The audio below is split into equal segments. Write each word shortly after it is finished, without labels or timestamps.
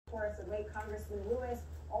way, Congressman Lewis,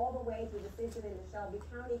 all the way through the decision in the Shelby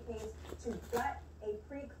County case to gut a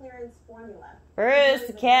pre-clearance formula. Bruce,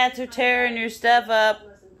 the cats are tearing your stuff up.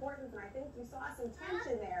 Most important, and I think you saw some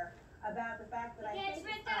tension there about the fact that I think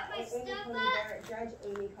Judge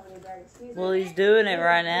Amy Coney Barrett, well, he's doing it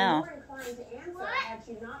right now.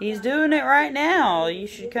 He's doing it right now. You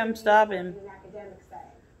should come stop him.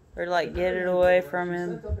 Or like get it away from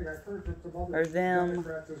him. Or them. As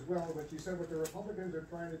well, but you said what the Republicans are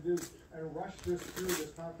trying to do and rush this through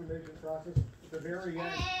this confirmation process at the very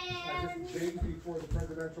end, just days before the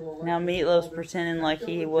presidential election. Now Meatloaf's pretending like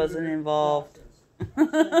he wasn't involved.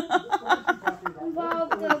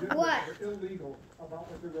 Involved of what? Illegal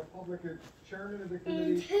about what the Republican chairman of the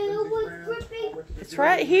committee. And who was gripping? It's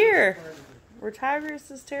right here. Where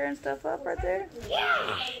Tigress is tearing stuff up right there.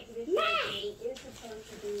 Yeah! Is supposed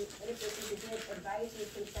to be in a position to give advice and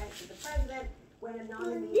consent to the president when a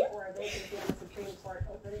nominee for a vacancy on the Supreme Court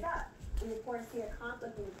opens up. We, of course, see a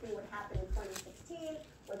conflict between what happened in 2016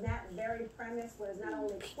 when that very premise was not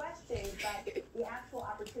only questioned, but the actual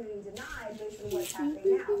opportunity denied based on what's happening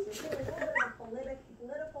now. So you're seeing a little bit of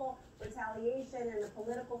political retaliation and the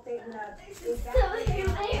political statement of, is that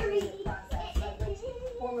the process, like which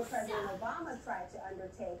former President Obama tried to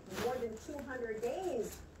undertake more than 200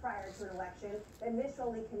 days prior to an election, then this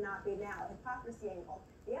surely cannot be now. Hypocrisy angle.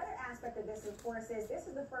 The other aspect of this, of course, is this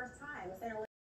is the first time the Senator